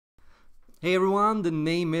Hey everyone, the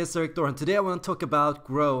name is Erik, and today I want to talk about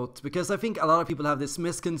growth because I think a lot of people have this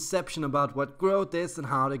misconception about what growth is and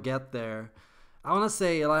how to get there. I want to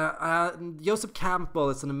say Joseph Campbell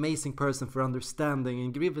is an amazing person for understanding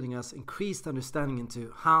and giving us increased understanding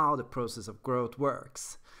into how the process of growth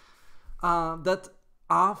works. That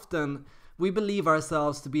often we believe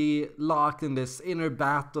ourselves to be locked in this inner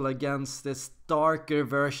battle against this darker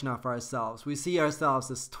version of ourselves. We see ourselves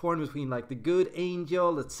as torn between like the good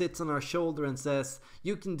angel that sits on our shoulder and says,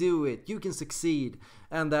 you can do it, you can succeed,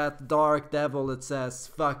 and that dark devil that says,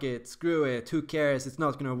 fuck it, screw it, who cares, it's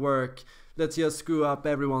not gonna work, let's just screw up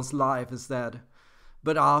everyone's life instead.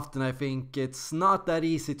 But often I think it's not that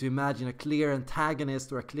easy to imagine a clear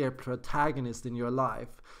antagonist or a clear protagonist in your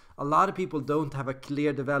life. A lot of people don't have a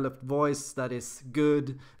clear developed voice that is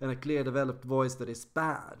good and a clear developed voice that is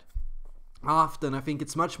bad. Often I think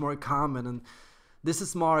it's much more common, and this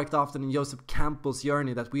is marked often in Joseph Campbell's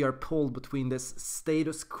journey, that we are pulled between this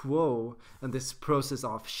status quo and this process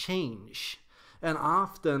of change. And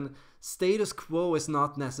often status quo is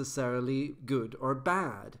not necessarily good or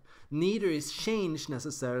bad. Neither is change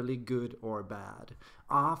necessarily good or bad.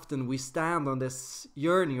 Often we stand on this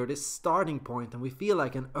journey or this starting point and we feel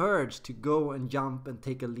like an urge to go and jump and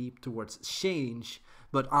take a leap towards change.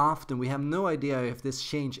 But often we have no idea if this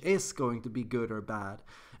change is going to be good or bad.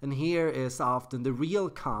 And here is often the real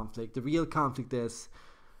conflict. The real conflict is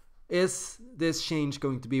this change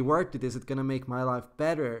going to be worth it? Is it going to make my life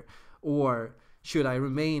better? Or should I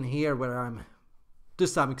remain here where I'm to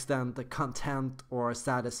some extent content or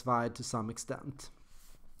satisfied to some extent?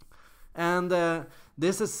 And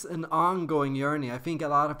this is an ongoing journey. I think a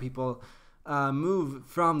lot of people move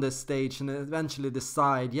from this stage and eventually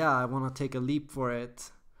decide, yeah, I want to take a leap for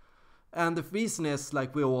it. And the reason is,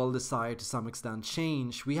 like, we all desire to some extent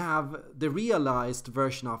change. We have the realized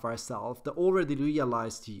version of ourselves, the already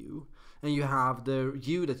realized you, and you have the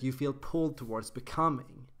you that you feel pulled towards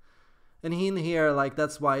becoming. And in here, like,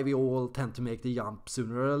 that's why we all tend to make the jump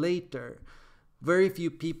sooner or later. Very few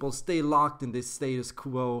people stay locked in this status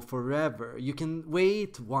quo forever. You can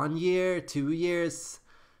wait 1 year, 2 years,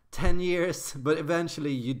 10 years, but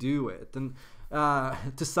eventually you do it. And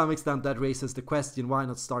to some extent that raises the question, why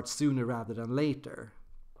not start sooner rather than later?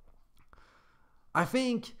 I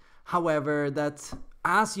think, however, that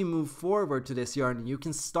as you move forward to this journey, you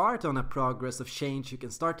can start on a progress of change. You can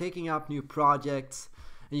start taking up new projects,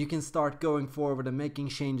 and you can start going forward and making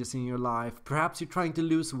changes in your life. Perhaps you're trying to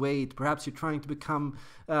lose weight, perhaps you're trying to become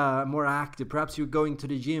more active, perhaps you're going to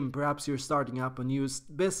the gym, perhaps you're starting up a new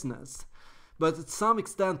business. But to some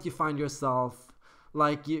extent you find yourself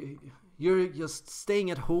like you're just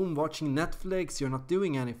staying at home watching Netflix, you're not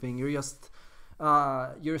doing anything, you're just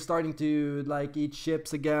you're starting to like eat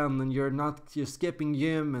chips again, and you're skipping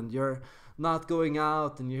gym, and you're not going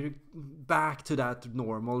out, and you're back to that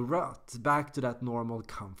normal rut, back to that normal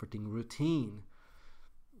comforting routine.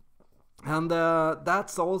 And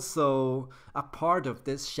that's also a part of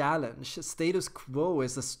this challenge. Status quo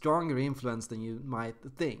is a stronger influence than you might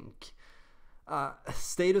think.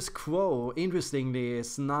 Status quo, interestingly,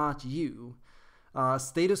 is not you.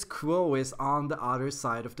 Status quo is on the other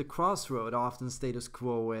side of the crossroad. Often status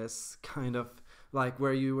quo is kind of like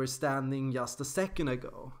where you were standing just a second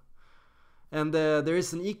ago. And there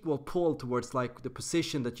is an equal pull towards like the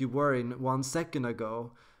position that you were in 1 second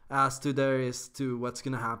ago as to there is to what's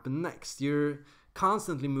going to happen next. You're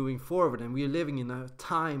constantly moving forward, and we're living in a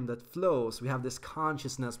time that flows. We have this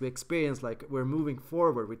consciousness, we experience like we're moving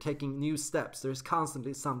forward, we're taking new steps. There's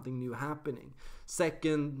constantly something new happening.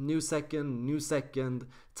 New second,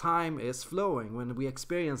 time is flowing when we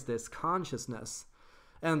experience this consciousness.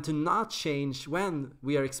 And to not change when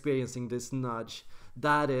we are experiencing this nudge,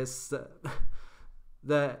 that is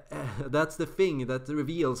that's the thing that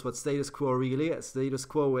reveals what status quo really is. Status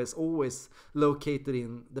quo is always located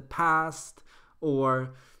in the past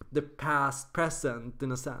or the past present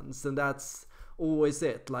in a sense, and that's always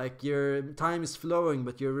it. Like, your time is flowing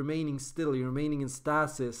but you're remaining still, you're remaining in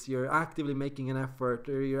stasis, you're actively making an effort,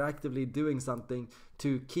 or you're actively doing something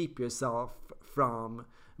to keep yourself from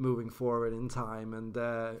moving forward in time and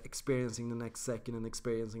experiencing the next second and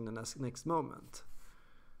experiencing the next moment.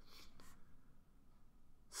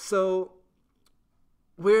 So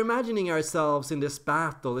we're imagining ourselves in this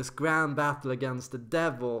battle, this grand battle against the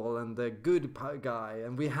devil and the good guy,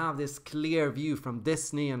 and we have this clear view from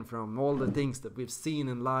Disney and from all the things that we've seen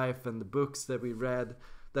in life and the books that we read,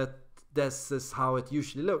 that this is how it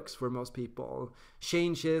usually looks for most people.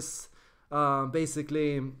 Change is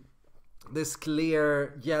basically this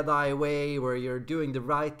clear Jedi way where you're doing the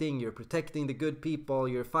right thing, you're protecting the good people,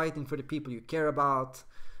 you're fighting for the people you care about,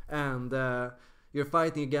 and You're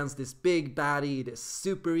fighting against this big baddie, this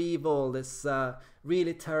super evil, this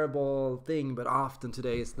really terrible thing, but often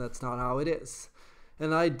today that's not how it is.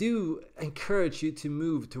 And I do encourage you to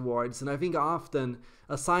move towards, and I think often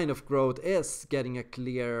a sign of growth is getting a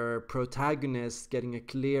clearer protagonist, getting a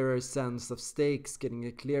clearer sense of stakes, getting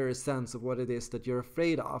a clearer sense of what it is that you're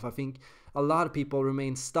afraid of. I think a lot of people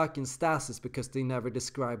remain stuck in stasis because they never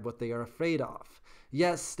describe what they are afraid of.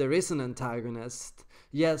 Yes, there is an antagonist.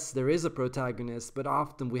 Yes, there is a protagonist, but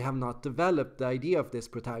often we have not developed the idea of this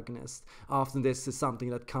protagonist. Often this is something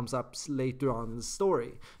that comes up later on in the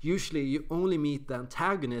story. Usually you only meet the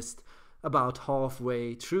antagonist about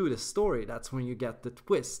halfway through the story. That's when you get the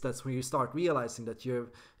twist. That's when you start realizing that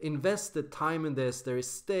you've invested time in this. There is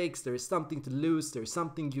stakes, there is something to lose, there is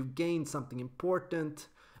something you've gained, something important,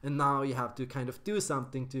 and now you have to kind of do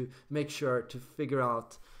something to make sure to figure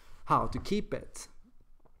out how to keep it.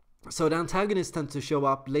 So the antagonists tend to show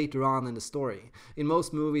up later on in the story. In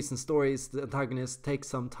most movies and stories, the antagonists take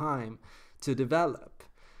some time to develop.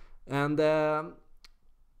 And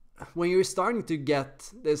when you're starting to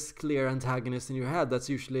get this clear antagonist in your head, that's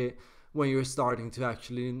usually when you're starting to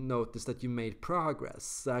actually notice that you made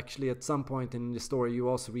progress. Actually, at some point in the story, you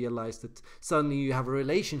also realize that suddenly you have a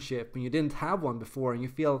relationship and you didn't have one before, and you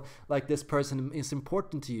feel like this person is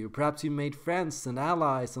important to you. Perhaps you made friends and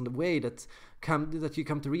allies on the way that you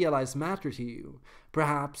come to realize matter to you.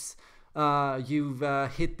 Perhaps you've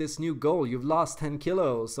hit this new goal, you've lost 10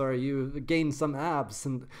 kilos, or you've gained some abs,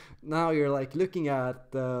 and now you're like looking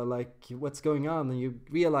at like what's going on, and you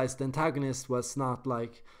realize the antagonist was not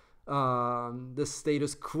like the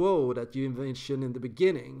status quo that you envisioned in the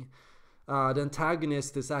beginning. The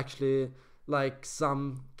antagonist is actually like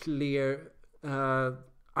some clear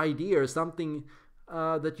idea or something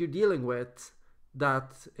that you're dealing with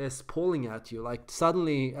that is pulling at you. Like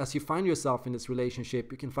suddenly, as you find yourself in this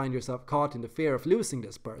relationship, you can find yourself caught in the fear of losing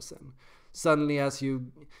this person. Suddenly, as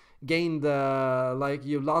you gain like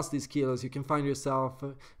you've lost these kilos, you can find yourself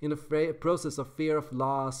in a process of fear of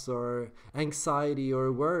loss or anxiety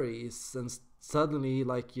or worries, and suddenly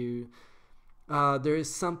like there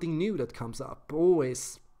is something new that comes up.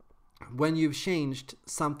 Always when you've changed,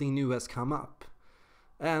 something new has come up,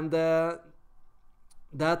 and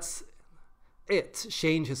that's it.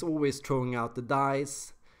 Change is always throwing out the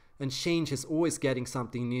dice, and change is always getting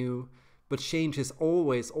something new, but change is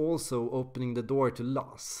always also opening the door to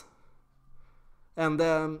loss. And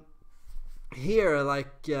here,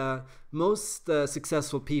 like most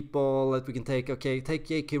successful people that we can take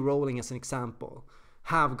J.K. Rowling as an example,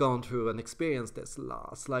 have gone through and experienced this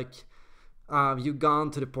loss. Like you've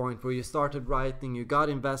gone to the point where you started writing, you got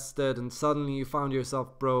invested, and suddenly you found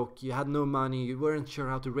yourself broke. You had no money, you weren't sure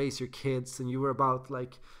how to raise your kids, and you were about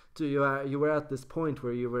like you were at this point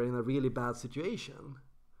where you were in a really bad situation.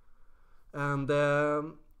 And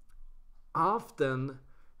often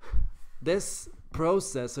this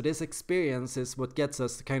process or this experience is what gets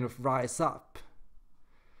us to kind of rise up.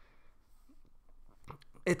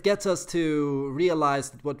 It gets us to realize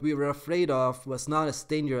that what we were afraid of was not as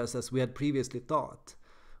dangerous as we had previously thought.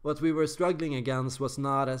 What we were struggling against was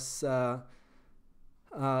not as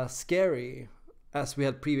scary as we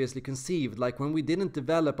had previously conceived. Like when we didn't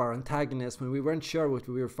develop our antagonist, when we weren't sure what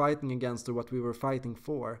we were fighting against or what we were fighting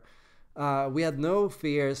for, we had no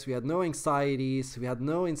fears, we had no anxieties, we had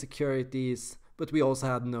no insecurities, but we also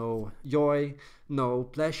had no joy, no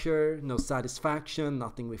pleasure, no satisfaction,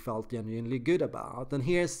 nothing we felt genuinely good about. And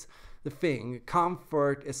here's the thing,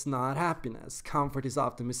 comfort is not happiness. Comfort is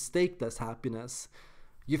often mistaken as happiness.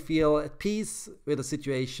 You feel at peace with a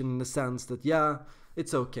situation in the sense that, yeah,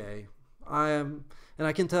 it's okay. And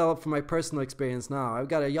I can tell from my personal experience now, I've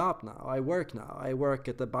got a job now, I work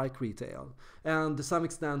at the bike retail. And to some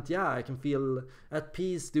extent, yeah, I can feel at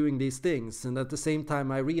peace doing these things. And at the same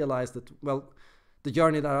time, I realized that, well, the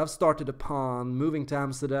journey that I've started upon, moving to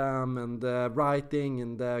Amsterdam and writing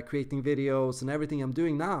and creating videos and everything I'm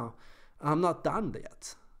doing now, I'm not done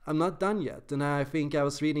yet. And I think I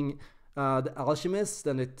was reading The Alchemist,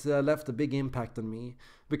 and it left a big impact on me.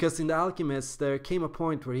 Because in The Alchemist, there came a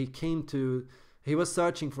point where he was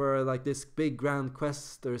searching for like this big grand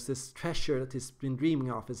quest. There's this treasure that he's been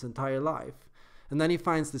dreaming of his entire life. And then he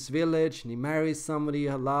finds this village, and he marries somebody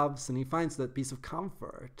he loves, and he finds that piece of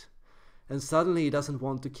comfort. And suddenly he doesn't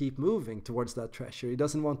want to keep moving towards that treasure. He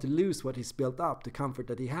doesn't want to lose what he's built up, the comfort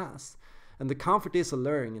that he has. And the comfort is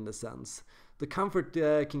alluring in the sense. The comfort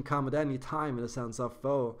can come at any time in the sense of,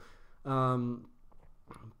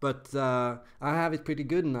 but I have it pretty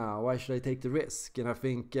good now. Why should I take the risk? And I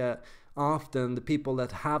think often the people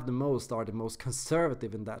that have the most are the most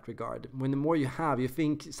conservative in that regard. When the more you have,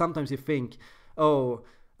 sometimes you think, oh,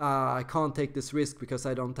 I can't take this risk because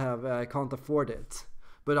I can't afford it.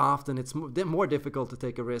 But often it's more difficult to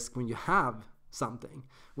take a risk when you have something.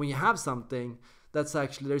 When you have something, there's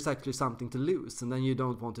actually something to lose, and then you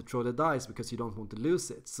don't want to throw the dice because you don't want to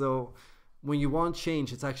lose it. So when you want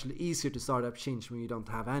change, it's actually easier to start up change when you don't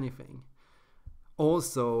have anything.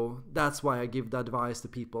 Also, that's why I give the advice to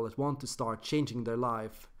people that want to start changing their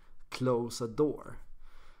life: close a door.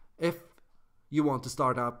 If you want to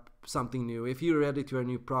start up something new, if you're ready to a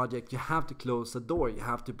new project, you have to close a door. You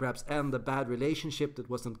have to perhaps end a bad relationship that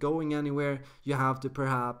wasn't going anywhere. You have to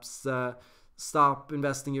perhaps stop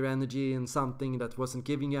investing your energy in something that wasn't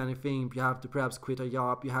giving you anything. You have to perhaps quit a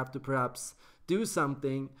job. You have to perhaps do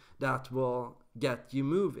something that will get you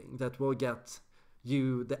moving, that will get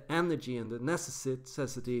you the energy and the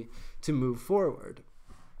necessity to move forward.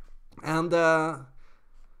 And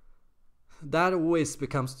that always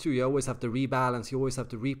becomes true. You always have to rebalance, you always have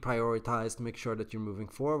to reprioritize to make sure that you're moving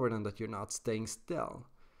forward and that you're not staying still.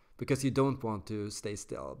 Because you don't want to stay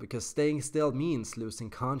still. Because staying still means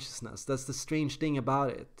losing consciousness. That's the strange thing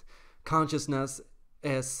about it. Consciousness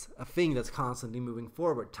is a thing that's constantly moving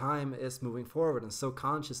forward. Time is moving forward, and so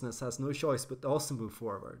consciousness has no choice but to also move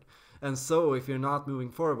forward. And so if you're not moving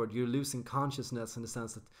forward, you're losing consciousness in the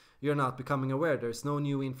sense that you're not becoming aware. There's no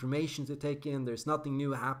new information to take in. There's nothing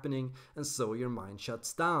new happening. And so your mind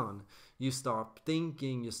shuts down. You stop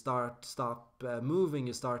thinking. You stop moving.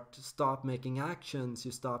 You stop making actions.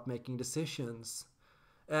 You stop making decisions.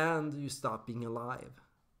 And you stop being alive.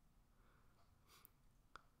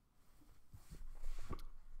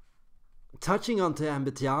 Touching onto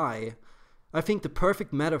MBTI, I think the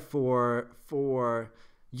perfect metaphor for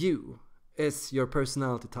you is your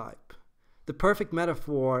personality type. The perfect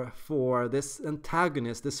metaphor for this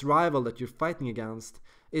antagonist, this rival that you're fighting against,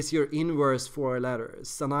 is your inverse 4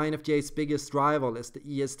 letters. An INFJ's biggest rival is the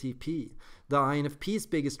ESTP. The INFP's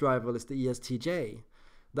biggest rival is the ESTJ.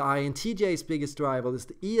 The INTJ's biggest rival is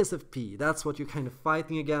the ESFP. That's what you're kind of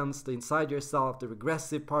fighting against, inside yourself, the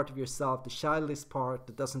regressive part of yourself, the childish part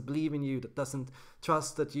that doesn't believe in you, that doesn't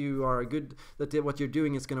trust that you are good, that what you're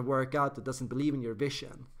doing is going to work out, that doesn't believe in your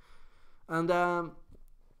vision. And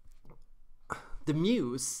the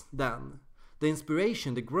muse, then, the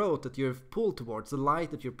inspiration, the growth that you're pulled towards, the light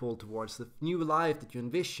that you're pulled towards, the new life that you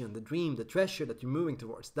envision, the dream, the treasure that you're moving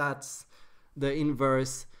towards, that's the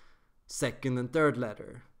inverse 2nd and 3rd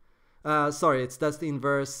letter. That's the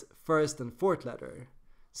inverse 1st and 4th letter.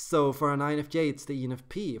 So for an INFJ, it's the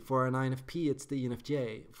ENFP. For an INFP, it's the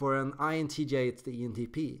ENFJ. For an INTJ, it's the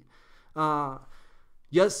ENTP.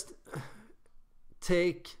 Just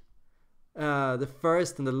take the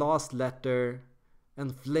first and the last letter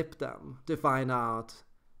and flip them to find out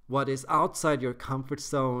what is outside your comfort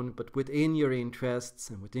zone, but within your interests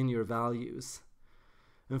and within your values.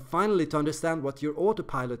 And finally, to understand what your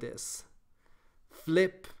autopilot is,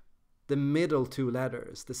 flip the middle 2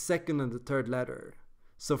 letters, the 2nd and the 3rd letter.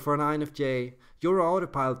 So for an INFJ, your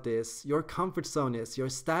autopilot is, your comfort zone is, your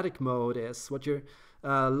static mode is, what you're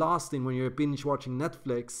lost in when you're binge watching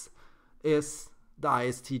Netflix is the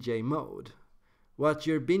ISTJ mode. What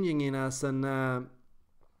you're binging in as an,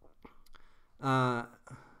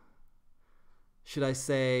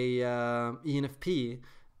 ENFP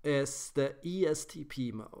is the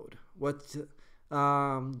ESTP mode. What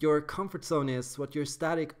your comfort zone is, what your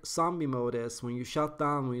static zombie mode is, when you shut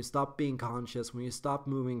down, when you stop being conscious, when you stop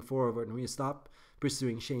moving forward, when you stop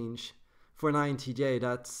pursuing change. For an INTJ,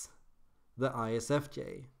 that's the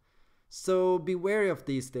ISFJ. So be wary of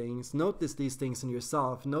these things. Notice these things in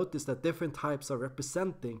yourself. Notice that different types are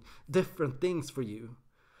representing different things for you.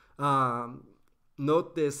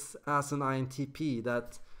 Notice as an INTP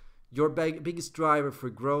that your biggest driver for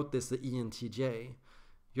growth is the ENTJ.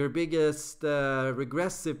 Your biggest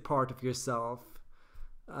regressive part of yourself,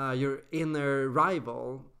 your inner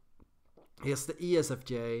rival, is the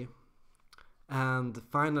ESFJ. And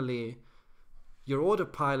finally, your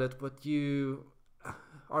autopilot, what you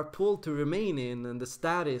are pulled to remain in, and the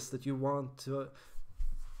status that you want to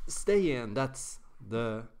stay in, that's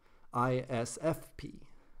the ISFP.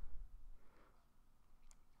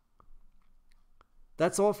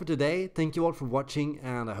 That's all for today. Thank you all for watching,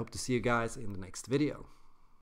 and I hope to see you guys in the next video.